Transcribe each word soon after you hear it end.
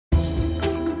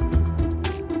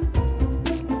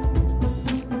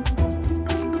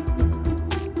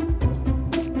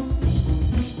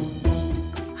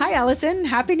Alison.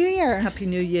 Happy New Year. Happy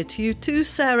New Year to you too,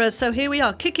 Sarah. So here we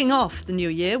are, kicking off the new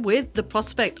year with the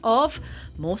prospect of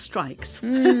more strikes.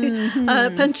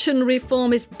 Pension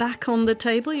reform is back on the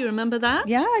table. You remember that?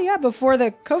 Yeah. Before the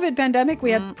COVID pandemic,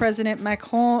 we had President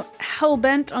Macron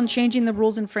hell-bent on changing the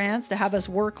rules in France to have us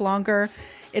work longer.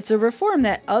 It's a reform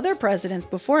that other presidents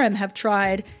before him have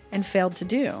tried and failed to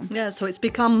do. Yeah, so it's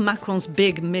become Macron's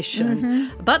big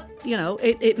mission. But, you know,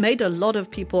 it made a lot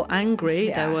of people angry.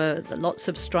 Yeah. There were lots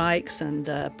of strikes and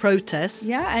protests.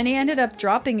 Yeah, and he ended up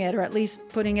dropping it, or at least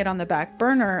putting it on the back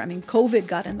burner. I mean, COVID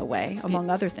got in the way, among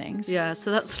other things. Yeah,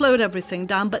 so that slowed everything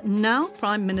down. But now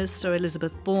Prime Minister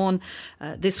Elizabeth Bourne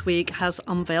this week has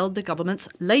unveiled the government's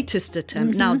latest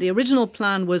attempt. Now, the original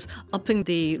plan was upping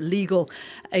the legal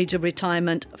age of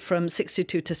retirement from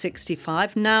 62 to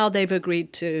 65. Now they've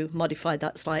agreed to modify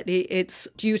that slightly. It's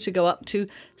due to go up to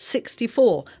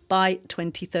 64 by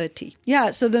 2030. Yeah,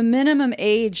 so the minimum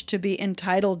age to be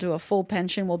entitled to a full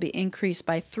pension will be increased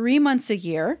by 3 months a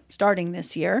year, starting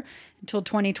this year, until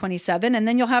 2027, and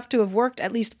then you'll have to have worked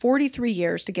at least 43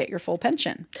 years to get your full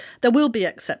pension. There will be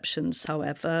exceptions,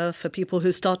 however, for people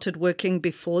who started working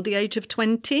before the age of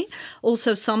 20.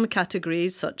 Also, some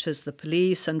categories, such as the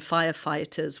police and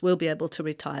firefighters, will be able to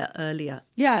retire earlier.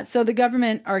 Yeah, so the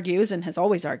government argues, and has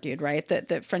always argued, right,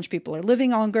 that French people are living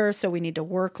longer, so we need to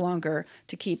work longer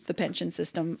to keep the pension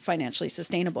system financially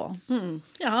sustainable.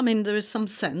 Yeah, I mean, there is some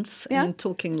sense in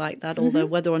talking like that, although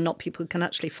whether or not people can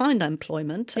actually find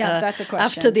employment. That's a question.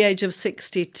 After the age of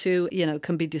 62,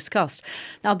 can be discussed.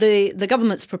 Now, the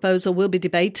government's proposal will be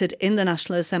debated in the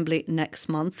National Assembly next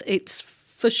month. It's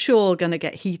for sure going to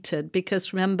get heated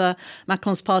because, remember,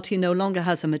 Macron's party no longer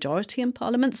has a majority in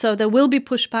parliament, so there will be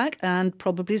pushback and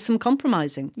probably some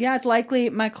compromising. Yeah, it's likely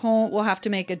Macron will have to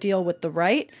make a deal with the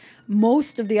right.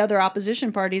 Most of the other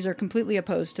opposition parties are completely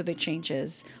opposed to the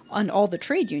changes, and all the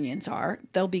trade unions are.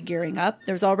 They'll be gearing up.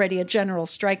 There's already a general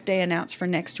strike day announced for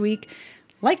next week,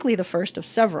 likely the first of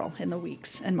several in the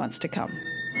weeks and months to come.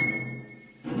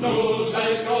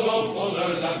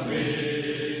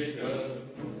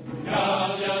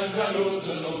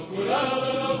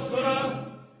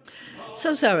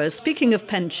 So, Sarah, speaking of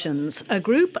pensions, a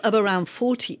group of around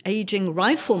 40 ageing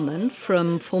riflemen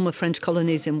from former French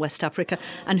colonies in West Africa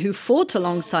and who fought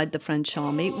alongside the French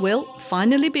army will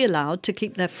finally be allowed to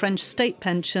keep their French state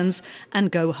pensions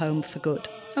and go home for good.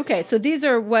 Okay, so these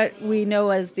are what we know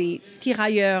as the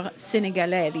tirailleurs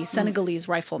sénégalais, the Senegalese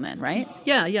riflemen, right?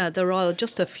 Yeah, there are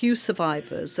just a few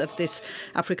survivors of this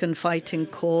African fighting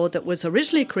corps that was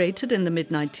originally created in the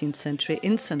mid-19th century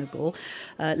in Senegal.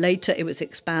 Later it was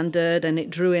expanded and it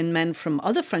drew in men from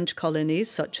other French colonies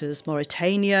such as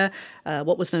Mauritania,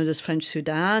 what was known as French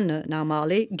Sudan, now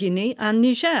Mali, Guinea and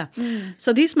Niger.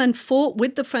 So these men fought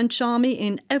with the French army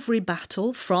in every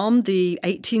battle from the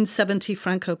 1870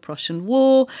 Franco-Prussian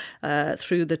War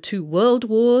through the two world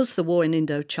wars, the war in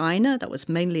Indochina, that was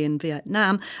mainly in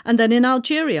Vietnam, and then in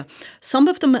Algeria. Some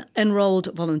of them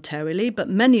enrolled voluntarily, but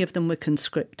many of them were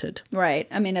conscripted. Right.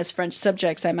 I mean, as French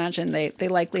subjects, I imagine they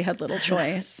likely had little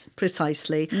choice.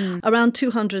 Precisely. Around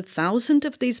 200,000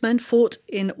 of these men fought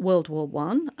in World War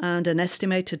I, and an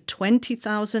estimated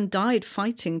 20,000 died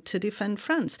fighting to defend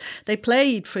France. They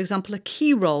played, for example, a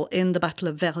key role in the Battle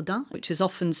of Verdun, which is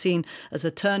often seen as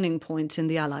a turning point in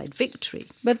the Allied victory.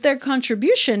 But their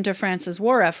contribution to France's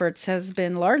war efforts has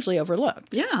been largely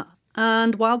overlooked. Yeah.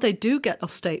 And while they do get a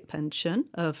state pension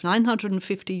of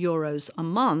 €950 a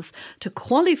month, to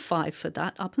qualify for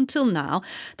that up until now,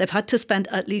 they've had to spend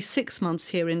at least 6 months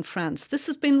here in France. This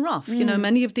has been rough. You know,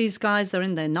 many of these guys, they're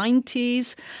in their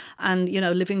 90s and,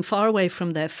 living far away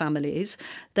from their families.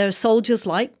 There are soldiers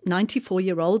like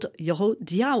 94-year-old Yoro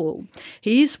Diao.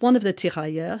 He's one of the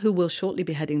tirailleurs who will shortly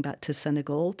be heading back to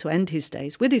Senegal to end his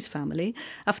days with his family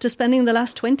after spending the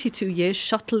last 22 years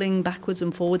shuttling backwards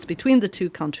and forwards between the two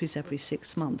countries every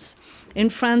 6 months. In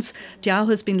France, Diao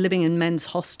has been living in men's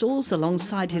hostels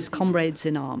alongside his comrades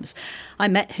in arms. I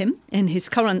met him in his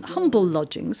current humble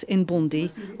lodgings in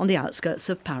Bondy on the outskirts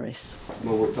of Paris.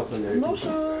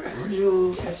 Bonjour.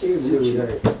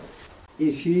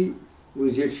 Ici,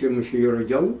 vous êtes chez M. Yoro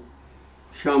Diao,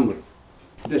 chambre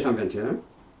 221.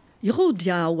 Yoro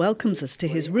Diao welcomes us to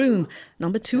his room,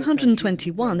 number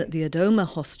 221 at the Adoma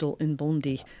hostel in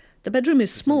Bondy. The bedroom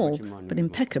is small, but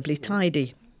impeccably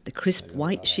tidy. The crisp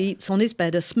white sheets on his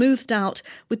bed are smoothed out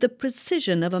with the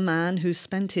precision of a man who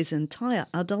spent his entire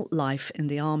adult life in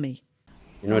the army.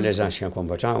 There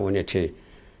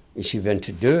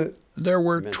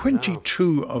were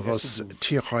 22 of us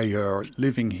tirailleurs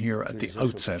living here at the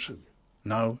outset.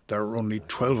 Now there are only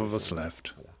 12 of us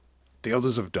left. The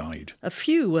others have died. A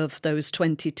few of those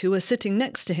 22 are sitting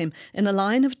next to him in a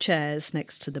line of chairs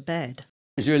next to the bed.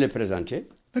 Je l'ai présenté.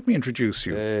 Let me introduce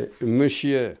you.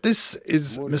 Monsieur. This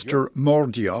is Mr. Mor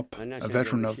Diop, a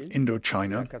veteran of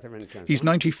Indochina. He's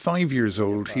 95 years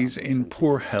old. He's in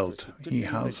poor health. He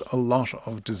has a lot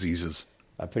of diseases.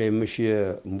 And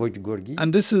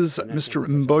this is Mr.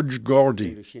 Mbodj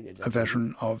Gordi, a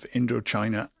veteran of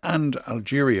Indochina and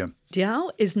Algeria.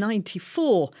 Diao is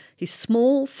 94. He's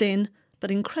small, thin, but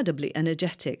incredibly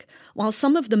energetic. While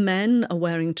some of the men are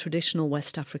wearing traditional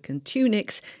West African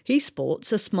tunics, he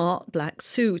sports a smart black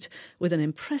suit with an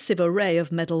impressive array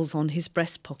of medals on his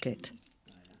breast pocket.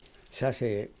 This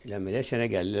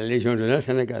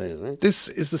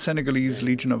is the Senegalese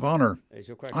Legion of Honour.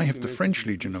 I have the French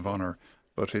Legion of Honour,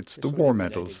 but it's the war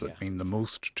medals that mean the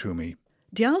most to me.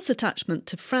 Diao's attachment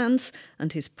to France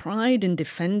and his pride in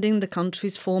defending the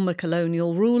country's former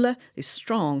colonial ruler is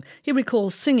strong. He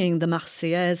recalls singing the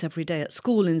Marseillaise every day at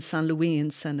school in Saint-Louis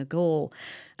in Senegal.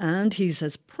 And he's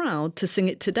as proud to sing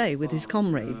it today with his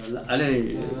comrades.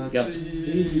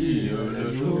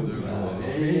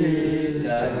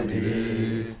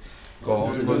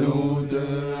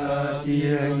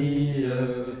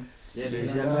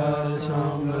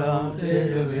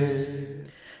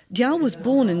 Diao was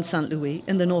born in Saint-Louis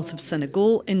in the north of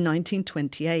Senegal in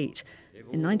 1928.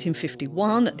 In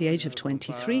 1951, at the age of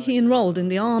 23, he enrolled in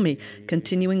the army,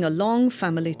 continuing a long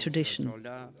family tradition.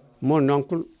 Mon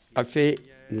oncle a fait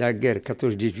la guerre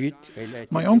 14-18.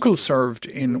 My uncle served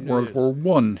in World War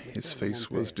I. His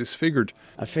face was disfigured.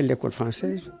 A fait l'école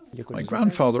française. My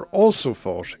grandfather also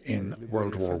fought in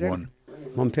World War I.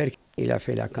 Mon père, il a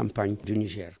fait la campagne du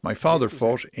Niger. My father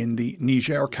fought in the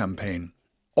Niger campaign.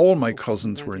 All my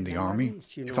cousins were in the army.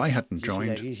 If I hadn't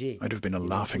joined, I'd have been a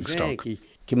laughingstock. He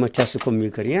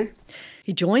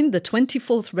joined the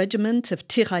 24th Regiment of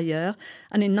Tirailleurs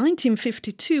and in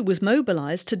 1952 was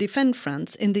mobilised to defend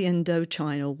France in the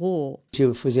Indochina War.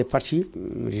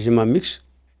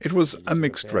 It was a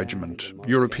mixed regiment.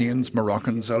 Europeans,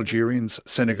 Moroccans, Algerians,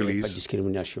 Senegalese.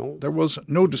 There was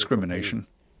no discrimination.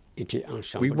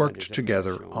 We worked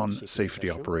together on safety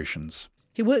operations.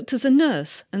 He worked as a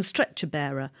nurse and stretcher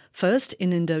bearer, first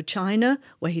in Indochina,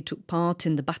 where he took part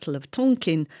in the Battle of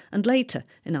Tonkin, and later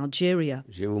in Algeria.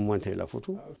 Monsieur.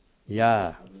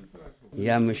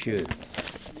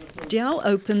 Diao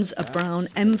opens a brown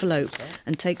envelope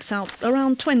and takes out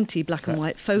around 20 black and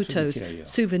white photos,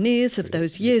 souvenirs of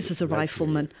those years as a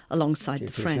rifleman alongside the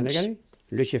French.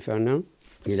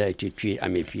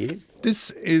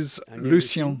 This is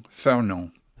Lucien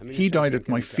Fernand. He died at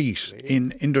my feet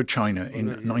in Indochina in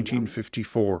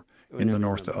 1954 in the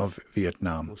north of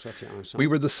Vietnam. We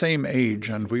were the same age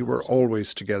and we were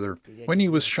always together. When he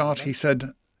was shot, he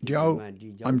said, "Diao,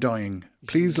 I'm dying.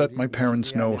 Please let my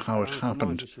parents know how it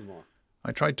happened."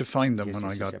 I tried to find them when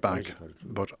I got back,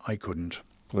 but I couldn't.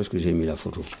 Où est-ce que j'ai mis la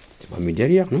photo? C'est pas mis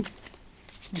derrière, non?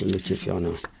 Le chef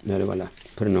Fernand. Voilà,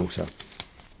 prenons ça.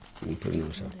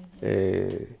 Prenons ça.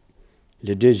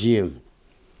 Le deuxième.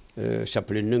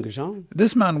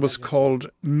 This man was called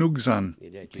Nugzan.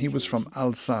 He was from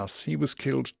Alsace. He was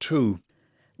killed too.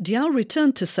 Diao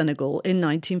returned to Senegal in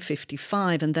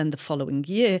 1955 and then the following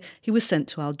year he was sent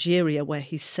to Algeria where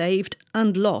he saved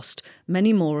and lost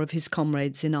many more of his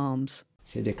comrades in arms.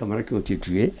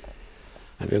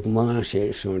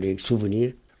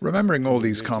 Remembering all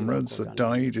these comrades that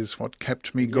died is what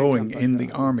kept me going in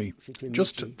the army,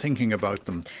 just thinking about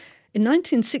them. In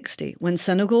 1960, when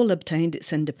Senegal obtained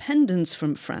its independence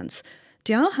from France,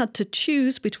 Diao had to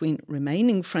choose between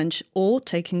remaining French or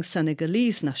taking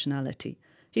Senegalese nationality.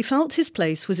 He felt his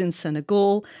place was in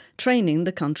Senegal, training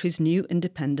the country's new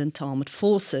independent armed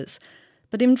forces.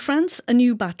 But in France, a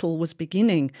new battle was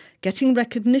beginning, getting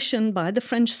recognition by the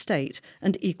French state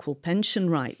and equal pension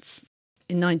rights.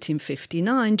 In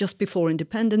 1959, just before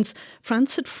independence,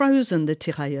 France had frozen the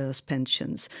tirailleurs'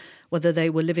 pensions. Whether they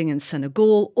were living in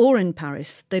Senegal or in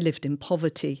Paris, they lived in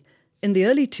poverty. In the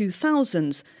early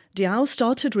 2000s, Diao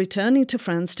started returning to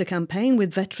France to campaign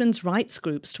with veterans' rights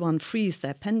groups to unfreeze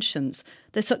their pensions.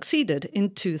 They succeeded in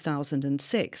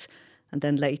 2006. And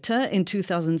then later, in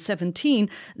 2017,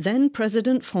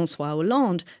 then-President François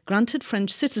Hollande granted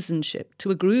French citizenship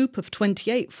to a group of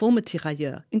 28 former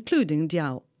tirailleurs, including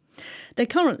Diao. They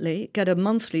currently get a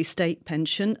monthly state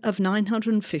pension of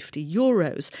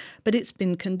 €950, but it's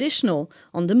been conditional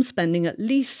on them spending at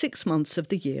least 6 months of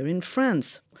the year in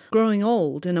France. Growing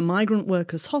old in a migrant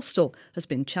workers' hostel has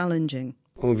been challenging.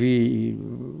 On vit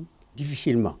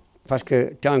difficilement parce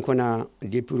que tant qu'on a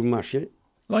des pour marcher.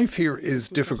 Life here is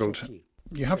difficult.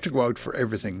 You have to go out for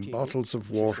everything, bottles of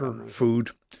water,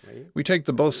 food. We take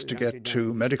the bus to get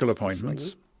to medical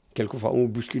appointments. Quelquefois, on vous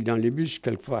bouscule dans les bus,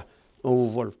 quelquefois, on vous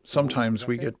vole. Sometimes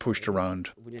we get pushed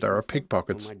around. There are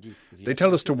pickpockets. They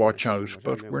tell us to watch out,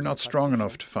 but we're not strong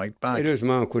enough to fight back.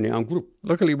 Heureusement, on connaît un groupe.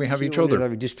 Luckily, we have each Si on les other.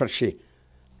 avait dispatchés,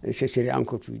 ce serait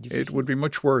encore plus difficile. It would be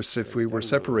much worse if we were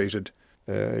separated.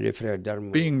 Les frères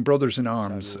d'armes. Being brothers in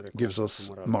arms gives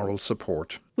us moral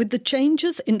support. With the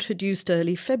changes introduced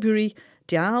early February,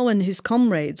 Diao and his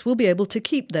comrades will be able to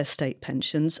keep their state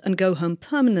pensions and go home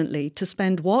permanently to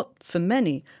spend what, for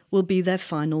many, will be their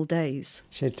final days.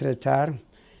 C'est très tard.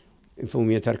 Il faut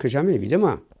mieux tard que jamais,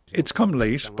 évidemment. It's come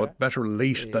late, but better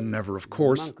late than never, of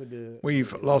course.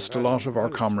 We've lost a lot of our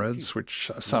comrades,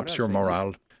 which saps your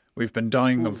morale. We've been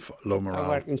dying of low morale.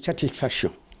 Avoir une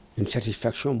satisfaction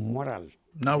morale.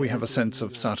 Now we have a sense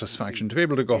of satisfaction to be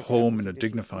able to go home in a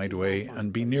dignified way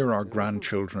and be near our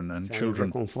grandchildren and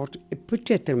children. Réconforte, et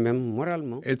peut-être même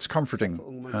moralement. It's comforting,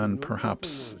 and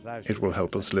perhaps it will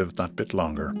help us live that bit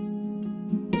longer.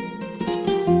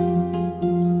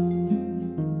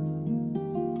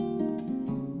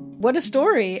 What a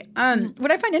story.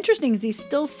 What I find interesting is he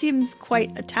still seems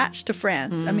quite attached to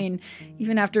France. I mean,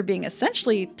 even after being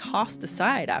essentially tossed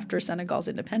aside after Senegal's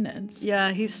independence.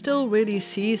 Yeah, he still really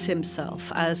sees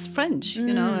himself as French,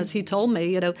 as he told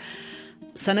me,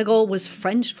 Senegal was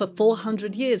French for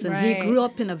 400 years and he grew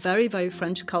up in a very, very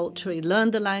French culture. He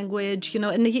learned the language,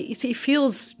 and he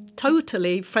feels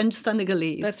totally French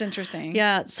Senegalese. That's interesting.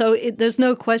 Yeah, so there's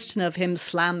no question of him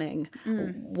slamming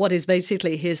what is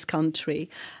basically his country.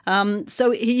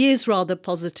 So he is rather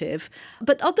positive,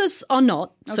 but others are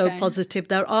not so positive.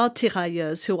 There are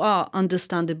tirailleurs who are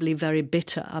understandably very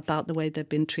bitter about the way they've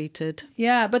been treated.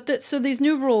 Yeah, but so these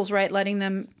new rules, right, letting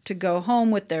them to go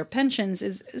home with their pensions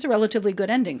is a relatively good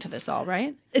ending to this all,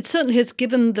 right? It certainly has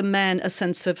given the men a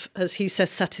sense of, as he says,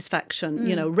 satisfaction,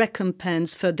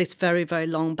 recompense for this very, very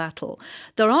long battle.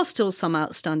 There are still some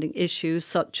outstanding issues,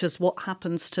 such as what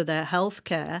happens to their health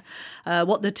care.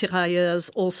 What the tirailleurs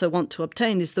also want to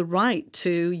obtain is the right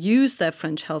to use their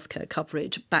French healthcare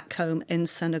coverage back home in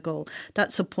Senegal.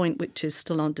 That's a point which is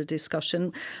still under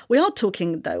discussion. We are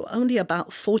talking, though, only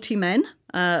about 40 men.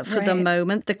 For the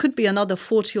moment. There could be another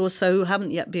 40 or so who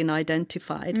haven't yet been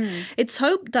identified. It's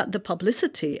hoped that the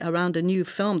publicity around a new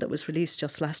film that was released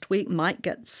just last week might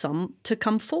get some to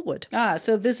come forward.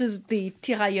 So this is the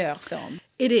Tirailleurs film.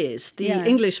 It is. The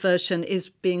English version is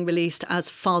being released as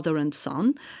Father and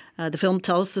Son. The film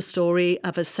tells the story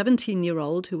of a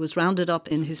 17-year-old who was rounded up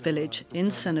in his village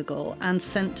in Senegal and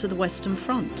sent to the Western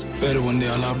Front.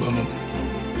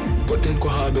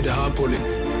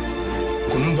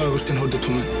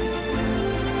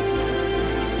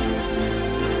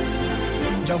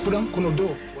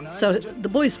 So the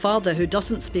boy's father, who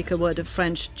doesn't speak a word of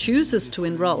French, chooses to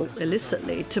enroll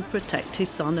illicitly to protect his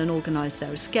son and organize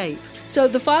their escape. So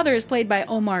the father is played by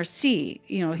Omar Sy.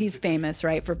 He's famous,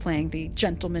 right, for playing the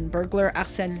gentleman burglar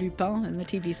Arsène Lupin in the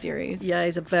TV series. Yeah,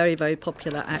 he's a very, very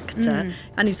popular actor.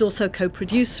 And he's also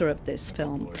co-producer of this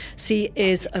film. Sy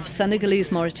is of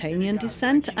Senegalese Mauritanian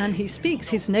descent, and he speaks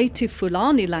his native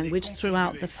Fulani language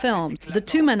throughout the film. The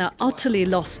two men are utterly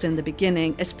lost in the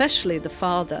beginning, especially the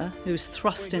father, who's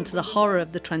thrust into the horror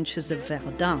of the trenches of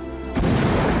Verdun.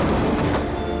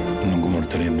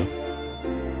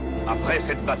 Après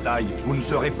cette bataille, vous ne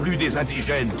serez plus des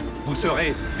indigènes, vous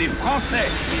serez des Français.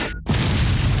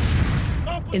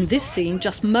 In this scene,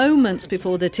 just moments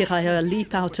before the tirailleurs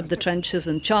leap out of the trenches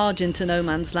and charge into no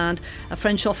man's land, a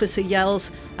French officer yells,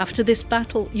 "After this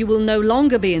battle, you will no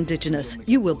longer be indigenous,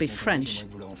 you will be French."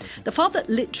 The father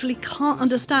literally can't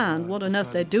understand what on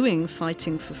earth they're doing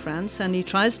fighting for France, and he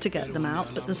tries to get them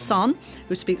out. But the son,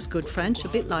 who speaks good French, a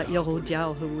bit like Yoro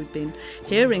Diao, who we've been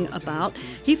hearing about,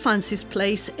 he finds his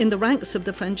place in the ranks of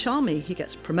the French army. He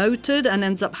gets promoted and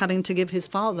ends up having to give his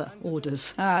father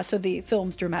orders. So the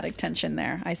film's dramatic tension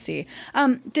there, I see.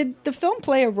 Did the film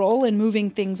play a role in moving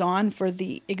things on for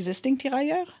the existing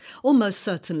tirailleurs? Almost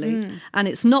certainly. And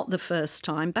it's not the first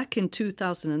time. Back in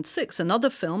 2006,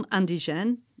 another film,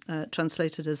 Indigène,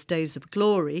 translated as Days of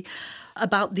Glory,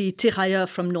 about the tirailleurs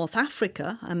from North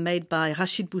Africa and made by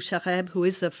Rachid Bouchareb, who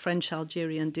is of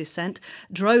French-Algerian descent,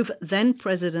 drove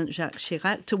then-President Jacques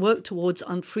Chirac to work towards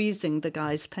unfreezing the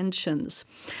guys' pensions.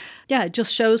 Yeah, it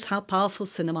just shows how powerful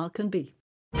cinema can be.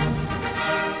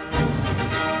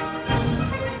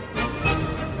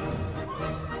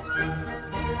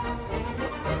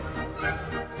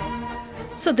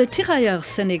 So the Tirailleurs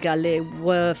Senegalais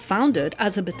were founded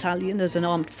as a battalion, as an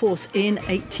armed force, in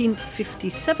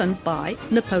 1857 by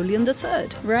Napoleon III.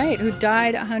 Right, who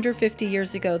died 150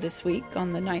 years ago this week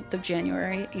on the 9th of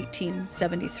January,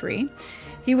 1873.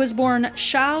 He was born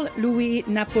Charles-Louis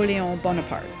Napoleon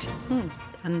Bonaparte.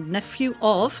 And nephew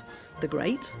of the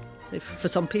great, for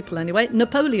some people anyway,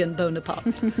 Napoleon Bonaparte.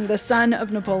 The son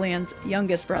of Napoleon's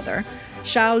youngest brother.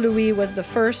 Charles-Louis was the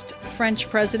first French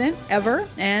president ever,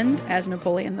 and as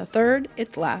Napoleon III,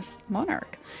 its last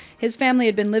monarch. His family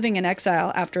had been living in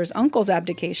exile after his uncle's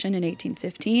abdication in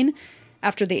 1815.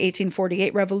 After the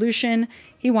 1848 revolution,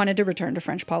 he wanted to return to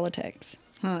French politics.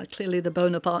 Clearly the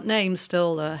Bonaparte name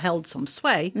still held some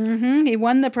sway. He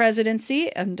won the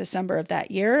presidency in December of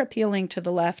that year, appealing to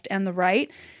the left and the right,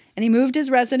 and he moved his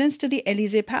residence to the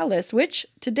Élysée Palace, which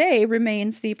today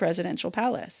remains the presidential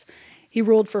palace. He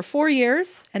ruled for 4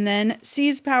 years and then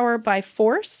seized power by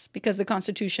force because the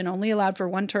Constitution only allowed for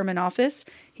one term in office.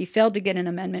 He failed to get an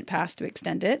amendment passed to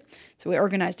extend it. So he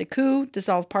organized a coup,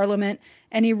 dissolved parliament,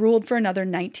 and he ruled for another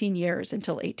 19 years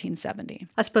until 1870.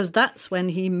 I suppose that's when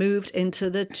he moved into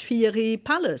the Tuileries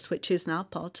Palace, which is now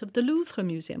part of the Louvre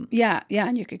Museum. Yeah,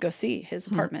 and you could go see his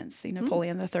apartments, the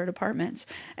Napoleon III apartments.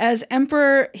 As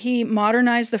emperor, he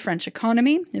modernized the French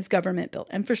economy. His government built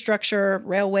infrastructure,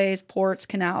 railways, ports,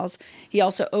 canals. He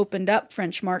also opened up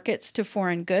French markets to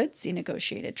foreign goods. He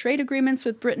negotiated trade agreements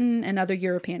with Britain and other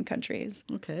European countries.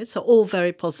 Okay, so all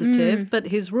very positive, but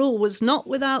his rule was not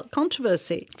without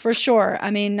controversy. For sure. I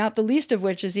mean, not the least of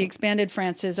which is he expanded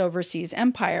France's overseas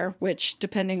empire, which,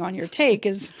 depending on your take,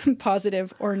 is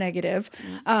positive or negative.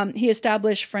 He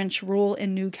established French rule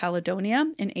in New Caledonia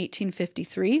in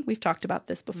 1853. We've talked about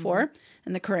this before,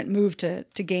 and the current move to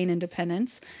gain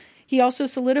independence. He also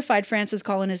solidified France's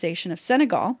colonization of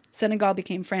Senegal. Senegal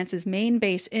became France's main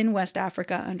base in West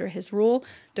Africa under his rule.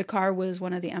 Dakar was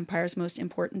one of the empire's most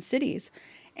important cities.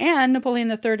 And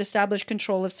Napoleon III established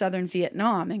control of southern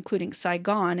Vietnam, including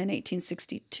Saigon in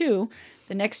 1862.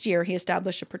 The next year, he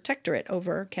established a protectorate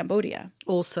over Cambodia.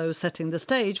 Also setting the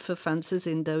stage for France's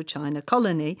Indochina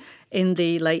colony in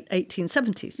the late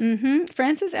 1870s.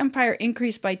 France's empire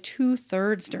increased by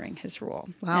 2/3 during his rule.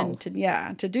 Wow.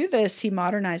 And to do this, he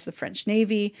modernized the French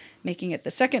Navy, making it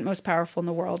the second most powerful in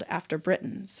the world after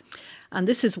Britain's. And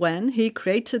this is when he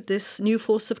created this new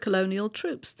force of colonial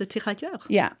troops, the tirailleurs.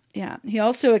 Yeah. He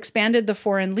also expanded the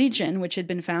Foreign Legion, which had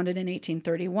been founded in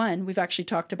 1831. We've actually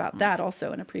talked about that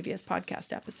also in a previous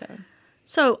podcast episode.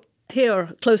 So here,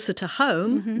 closer to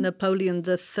home, Napoleon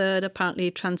III apparently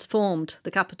transformed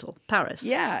the capital, Paris.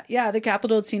 Yeah. The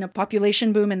capital had seen a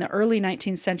population boom in the early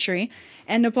 19th century,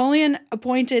 and Napoleon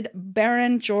appointed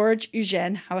Baron George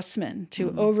Eugène Haussmann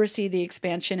to oversee the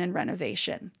expansion and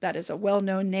renovation. That is a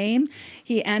well-known name.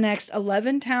 He annexed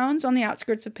 11 towns on the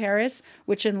outskirts of Paris,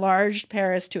 which enlarged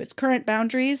Paris to its current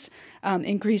boundaries,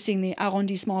 increasing the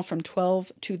arrondissement from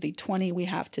 12 to the 20 we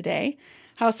have today.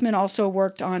 Haussmann also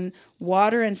worked on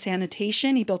water and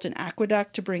sanitation. He built an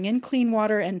aqueduct to bring in clean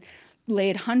water and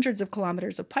laid hundreds of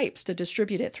kilometers of pipes to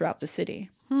distribute it throughout the city.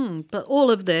 But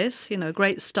all of this,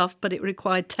 great stuff, but it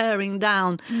required tearing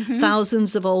down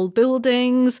thousands of old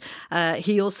buildings.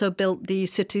 He also built the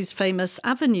city's famous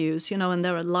avenues, and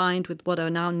they're aligned with what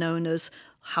are now known as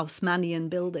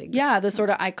Haussmannian buildings. Yeah, the sort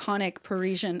of iconic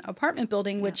Parisian apartment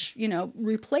building, which,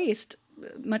 replaced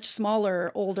much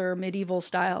smaller, older, medieval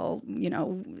style,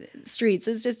 streets.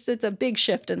 It's a big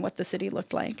shift in what the city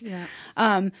looked like.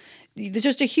 Yeah.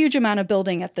 Just a huge amount of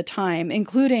building at the time,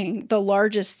 including the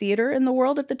largest theater in the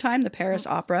world at the time, the Paris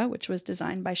Opera, which was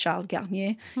designed by Charles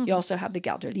Garnier. You also have the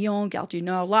Gare de Lyon, Gare du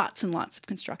Nord, lots and lots of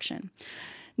construction.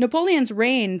 Napoleon's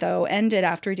reign, though, ended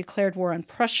after he declared war on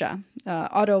Prussia.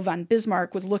 Otto von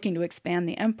Bismarck was looking to expand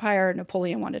the empire.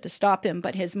 Napoleon wanted to stop him,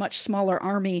 but his much smaller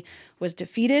army was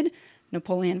defeated.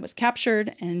 Napoleon was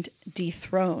captured and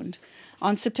dethroned.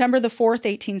 On September the 4th,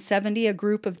 1870, a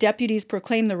group of deputies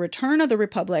proclaimed the return of the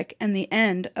Republic and the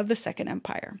end of the Second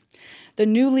Empire. The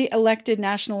newly elected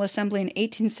National Assembly in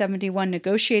 1871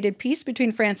 negotiated peace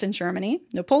between France and Germany.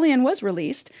 Napoleon was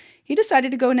released. He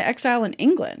decided to go into exile in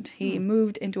England. He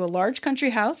moved into a large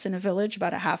country house in a village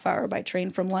about a half hour by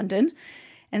train from London.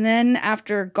 And then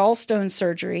after gallstone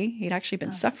surgery, he'd actually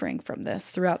been suffering from this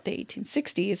throughout the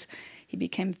 1860s. He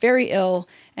became very ill,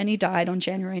 and he died on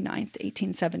January 9th,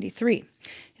 1873.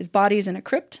 His body is in a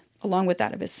crypt, along with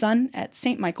that of his son, at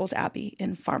St. Michael's Abbey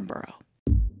in Farnborough.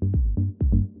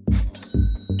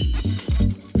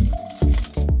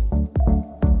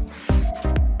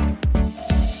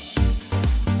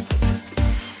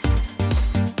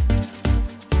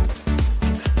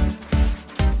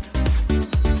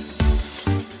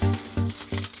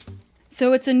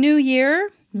 So it's a new year.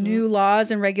 New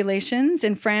laws and regulations.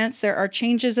 In France, there are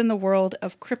changes in the world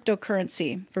of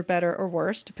cryptocurrency, for better or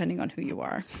worse, depending on who you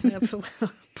are.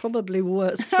 probably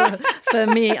worse for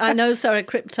me. I know, Sarah,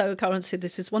 cryptocurrency,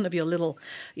 this is one of your little,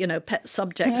 pet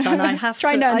subjects, and I have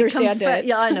Trying to understand it.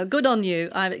 Yeah, I know. Good on you.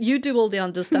 You do all the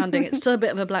understanding. It's still a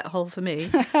bit of a black hole for me.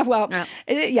 Well,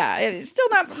 it's still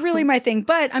not really my thing,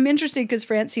 but I'm interested because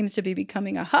France seems to be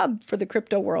becoming a hub for the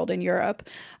crypto world in Europe.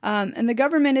 And the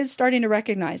government is starting to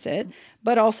recognize it,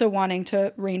 but also wanting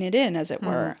to rein it in, as it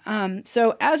were.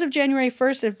 So as of January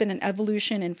 1st, there's been an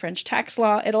evolution in French tax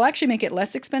law. It'll actually make it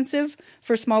less expensive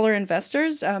for smaller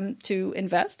investors to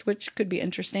invest, which could be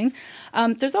interesting.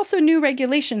 There's also new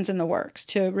regulations in the works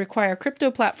to require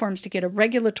crypto platforms to get a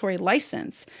regulatory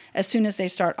license as soon as they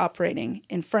start operating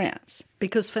in France.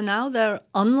 Because for now, they're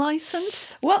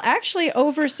unlicensed? Well, actually,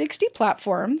 over 60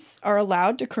 platforms are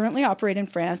allowed to currently operate in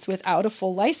France without a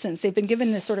full license. They've been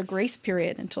given this sort of grace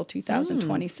period until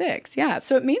 2026. Yeah,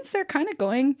 so it means they're kind of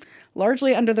going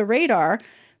largely under the radar.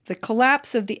 The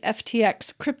collapse of the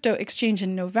FTX crypto exchange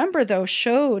in November, though,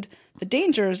 showed the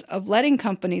dangers of letting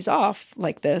companies off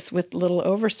like this with little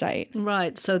oversight.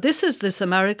 Right. So this is this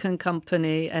American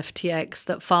company, FTX,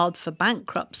 that filed for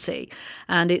bankruptcy,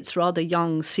 and its rather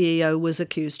young CEO was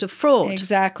accused of fraud.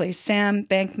 Exactly. Sam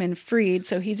Bankman-Fried.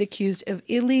 So he's accused of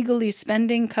illegally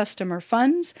spending customer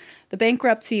funds. The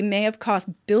bankruptcy may have cost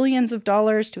billions of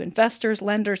dollars to investors,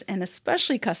 lenders, and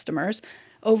especially customers.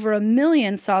 Over 1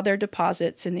 million saw their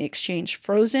deposits in the exchange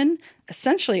frozen,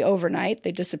 essentially overnight.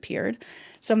 They disappeared.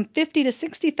 Some 50 to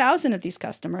 60,000 of these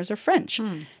customers are French.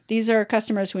 These are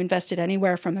customers who invested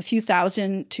anywhere from a few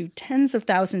thousand to tens of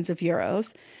thousands of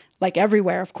euros. Like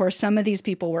everywhere, of course, some of these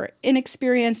people were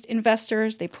inexperienced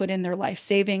investors. They put in their life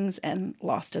savings and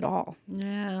lost it all.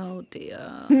 Oh,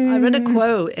 dear. I read a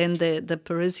quote in the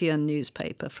Parisian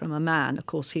newspaper from a man. Of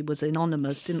course, he was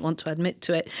anonymous, didn't want to admit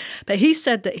to it. But he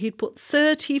said that he'd put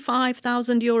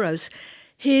 35,000 euros,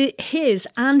 his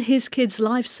and his kids'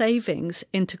 life savings,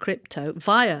 into crypto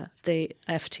via the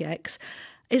FTX.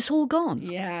 It's all gone.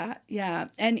 Yeah.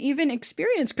 And even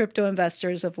experienced crypto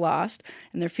investors have lost,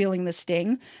 and they're feeling the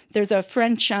sting. There's a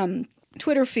French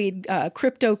Twitter feed,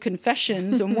 Crypto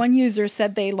Confessions, and one user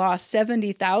said they lost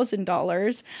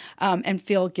 $70,000 and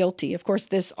feel guilty. Of course,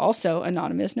 this also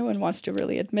anonymous. No one wants to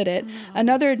really admit it.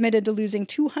 Another admitted to losing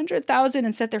 $200,000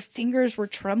 and said their fingers were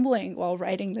trembling while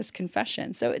writing this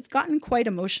confession. So it's gotten quite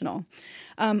emotional.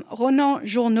 Ronan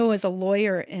Journeau is a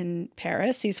lawyer in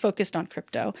Paris. He's focused on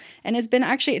crypto and has been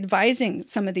actually advising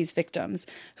some of these victims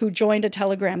who joined a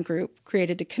Telegram group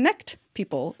created to connect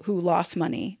people who lost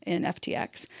money in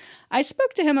FTX. I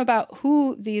spoke to him about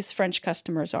who these French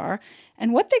customers are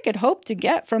and what they could hope to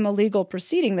get from a legal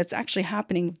proceeding that's actually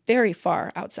happening very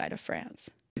far outside of France.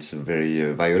 It's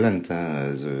very violent.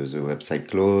 The website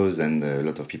closed and a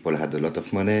lot of people had a lot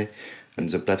of money on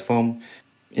the platform.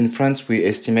 In France, we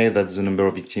estimate that the number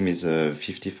of victims is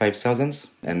 55,000.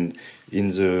 And in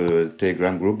the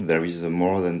Telegram group, there is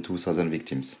more than 2,000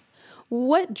 victims.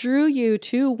 What drew you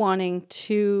to wanting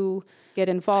to get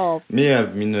involved? Me,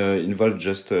 I've been involved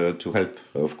just to help.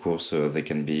 Of course, there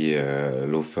can be a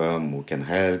law firm who can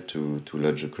help to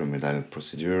lodge a criminal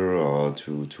procedure or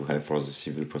to help for the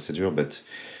civil procedure. But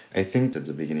I think at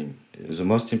the beginning, the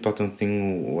most important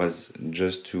thing was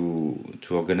just to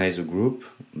organize a group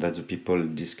that the people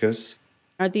discuss.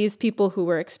 Are these people who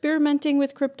were experimenting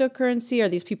with cryptocurrency? Are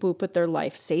these people who put their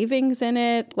life savings in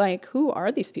it? Like, who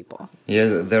are these people?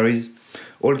 Yeah, there is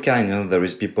all kind. There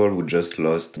is people who just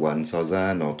lost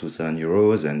 1,000 or 2,000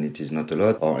 euros, and it is not a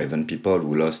lot. Or even people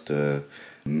who lost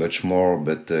much more,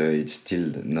 but it's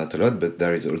still not a lot. But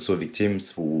there is also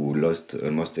victims who lost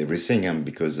almost everything,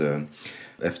 because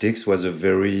FTX was a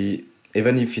very...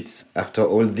 Even if it's after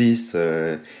all this...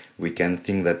 we can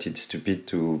think that it's stupid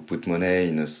to put money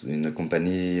in a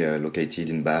company located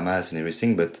in Bahamas and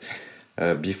everything, but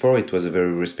before it was a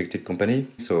very respected company.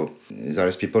 So there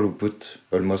is people who put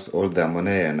almost all their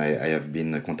money, and I have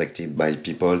been contacted by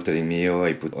people telling me, oh,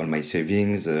 I put all my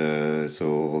savings,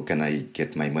 so how can I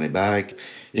get my money back?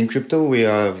 In crypto, we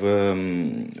have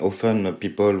often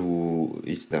people who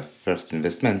it's their first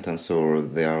investment, and so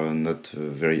they are not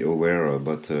very aware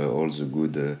about all the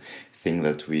good thing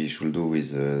that we should do with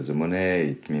the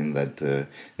money. It means that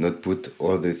not put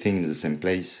all the things in the same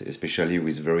place, especially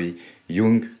with very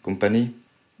young company.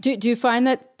 Do you find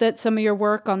that some of your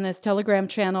work on this Telegram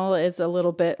channel is a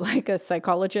little bit like a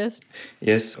psychologist?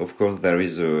 Yes, of course, there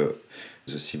is the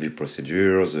civil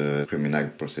procedure, the criminal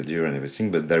procedure and everything,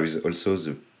 but there is also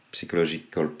the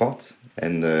psychological part.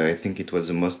 And I think it was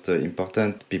the most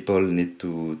important. People need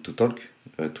to talk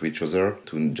to each other,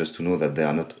 just to know that they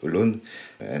are not alone.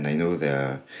 And I know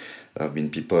there have been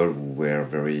people who were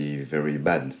very, very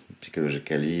bad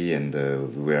psychologically, and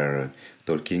we were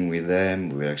talking with them,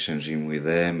 we were exchanging with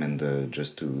them, and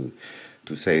just to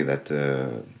say that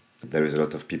there is a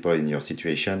lot of people in your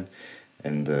situation,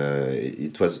 and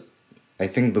it was, I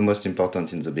think, the most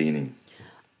important in the beginning.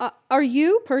 Are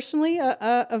you personally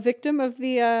a victim of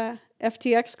the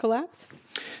FTX collapse?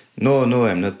 No,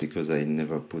 I'm not, because I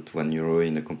never put €1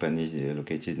 in a company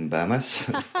located in Bahamas,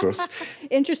 of course.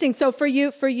 Interesting. So for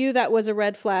you, that was a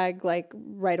red flag, like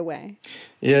right away.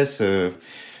 Yes,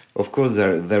 of course,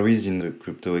 there is in the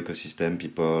crypto ecosystem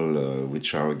people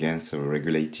which are against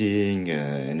regulating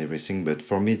and everything. But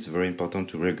for me, it's very important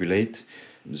to regulate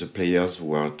the players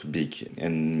who are too big.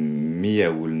 And me, I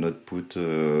will not put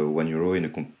 €1 in a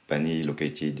company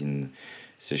located in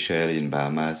Seychelles, in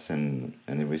Bahamas, and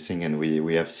everything. And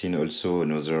we have seen also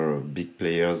another big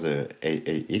players,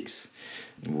 AAX,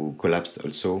 who collapsed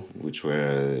also, which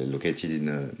were located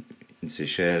in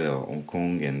Seychelles or Hong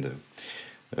Kong. And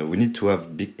we need to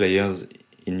have big players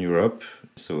in Europe.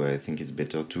 So I think it's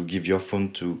better to give your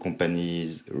fund to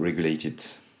companies regulated.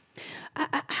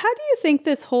 How do you think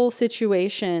this whole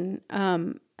situation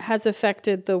has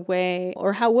affected the way,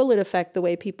 or how will it affect the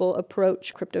way people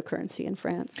approach cryptocurrency in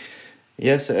France?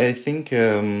 Yes, I think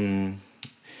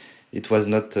it was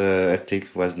not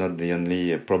FTX was not the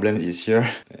only problem this year,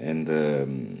 and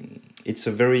it's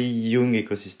a very young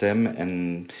ecosystem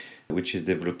and which is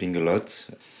developing a lot.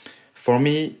 For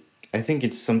me, I think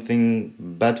it's something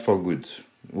bad for good.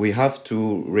 We have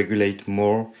to regulate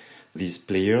more these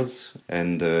players,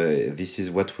 and this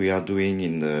is what we are doing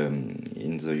in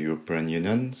the European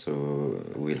Union. So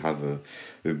we'll have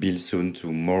a bill soon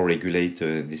to more regulate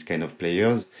this kind of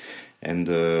players. And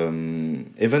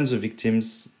even the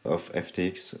victims of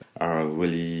FTX are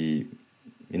really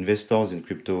investors in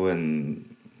crypto.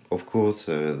 And of course,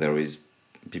 there is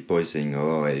people saying,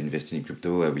 "Oh, I invest in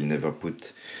crypto. I will never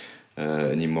put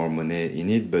any more money in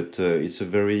it." But it's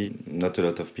not a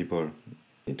lot of people.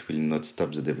 It will not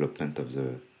stop the development of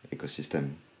the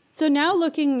ecosystem. So now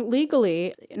looking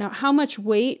legally, how much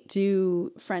weight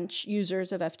do French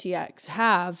users of FTX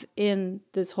have in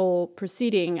this whole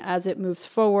proceeding as it moves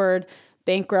forward?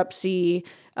 Bankruptcy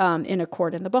in a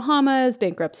court in the Bahamas,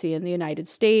 bankruptcy in the United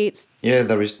States. Yeah,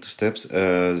 there is 2 steps.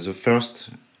 The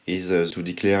first is to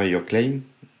declare your claim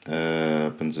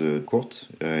upon the court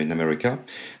in America.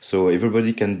 So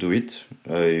everybody can do it.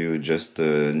 You just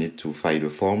need to file a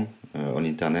form on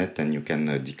internet, and you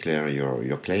can declare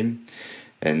your claim.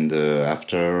 And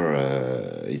after,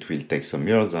 it will take some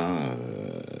years,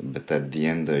 but at the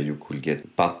end you could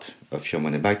get part of your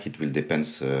money back. It will depend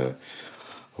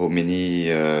how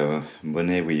many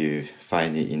money we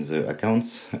find in the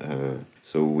accounts.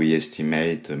 So we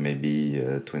estimate maybe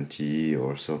 20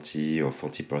 or 30 or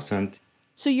 40%.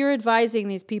 So you're advising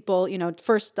these people,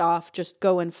 first off, just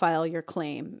go and file your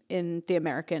claim in the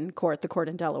American court, the court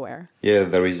in Delaware. Yeah,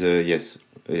 there is yes.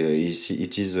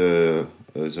 It is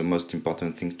the most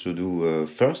important thing to do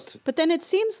first. But then it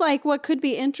seems like what could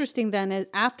be interesting then is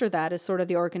after that is sort of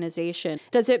the organization.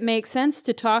 Does it make sense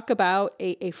to talk about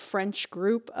a French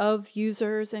group of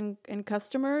users and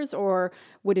customers, or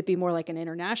would it be more like an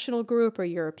international group or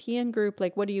European group?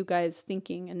 Like, what are you guys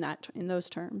thinking in those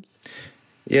terms?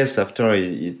 Yes, after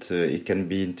it can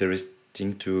be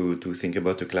interesting to think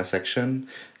about a class action,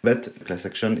 but class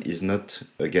action is not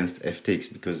against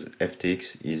FTX because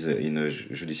FTX is in a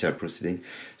judicial proceeding,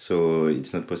 so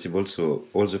it's not possible. So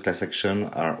all the class action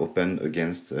are open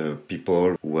against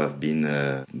people who have been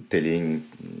telling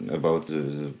about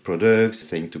the products,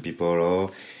 saying to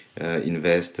people,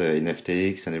 invest in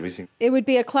FTX and everything. It would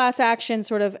be a class action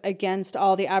sort of against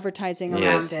all the advertising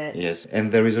around it. Yes,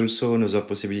 and there is also another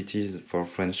possibilities for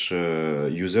French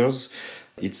users.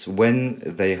 It's when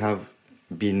they have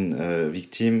been a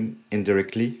victim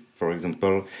indirectly. For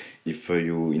example, if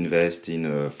you invest in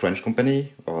a French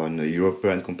company or in a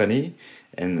European company,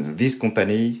 and this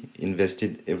company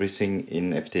invested everything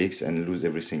in FTX and lose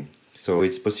everything. So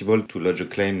it's possible to lodge a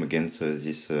claim against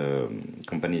these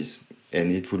companies. And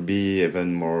it would be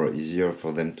even more easier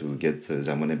for them to get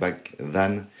their money back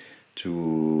than to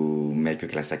make a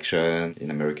class action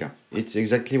in America. It's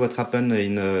exactly what happened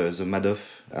in the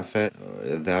Madoff affair.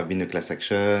 There have been a class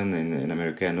action in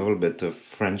America and all, but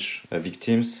French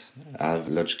victims have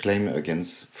lodged claim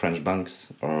against French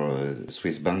banks or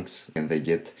Swiss banks, and they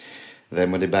get their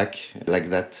money back like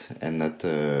that and not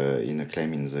in a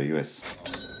claim in the US.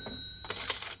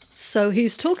 So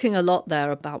he's talking a lot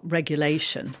there about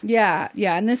regulation. Yeah.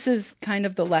 And this is kind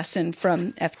of the lesson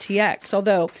from FTX,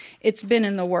 although it's been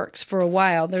in the works for a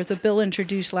while. There's a bill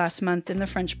introduced last month in the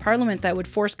French Parliament that would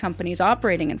force companies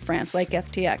operating in France, like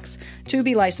FTX, to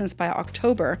be licensed by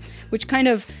October, which kind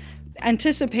of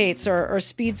anticipates or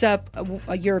speeds up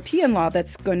a European law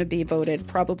that's going to be voted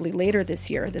probably later this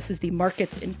year. This is the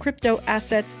Markets in Crypto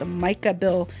Assets, the MiCA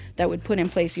bill that would put in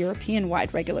place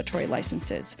European-wide regulatory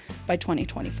licenses by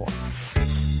 2024.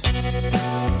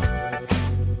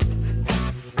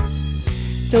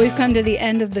 So we've come to the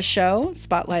end of the show.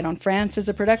 Spotlight on France is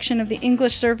a production of the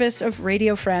English service of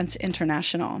Radio France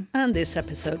International. And this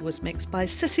episode was mixed by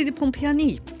Cécile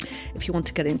Pompiani. If you want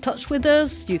to get in touch with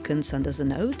us, you can send us a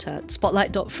note at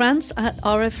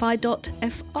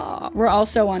spotlight.france@rfi.fr. We're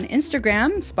also on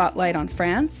Instagram, Spotlight on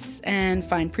France, and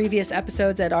find previous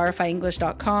episodes at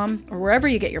rfienglish.com or wherever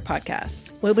you get your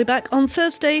podcasts. We'll be back on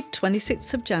Thursday,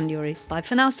 26th of January. Bye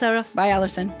for now, Sarah. Bye,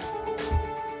 Alison.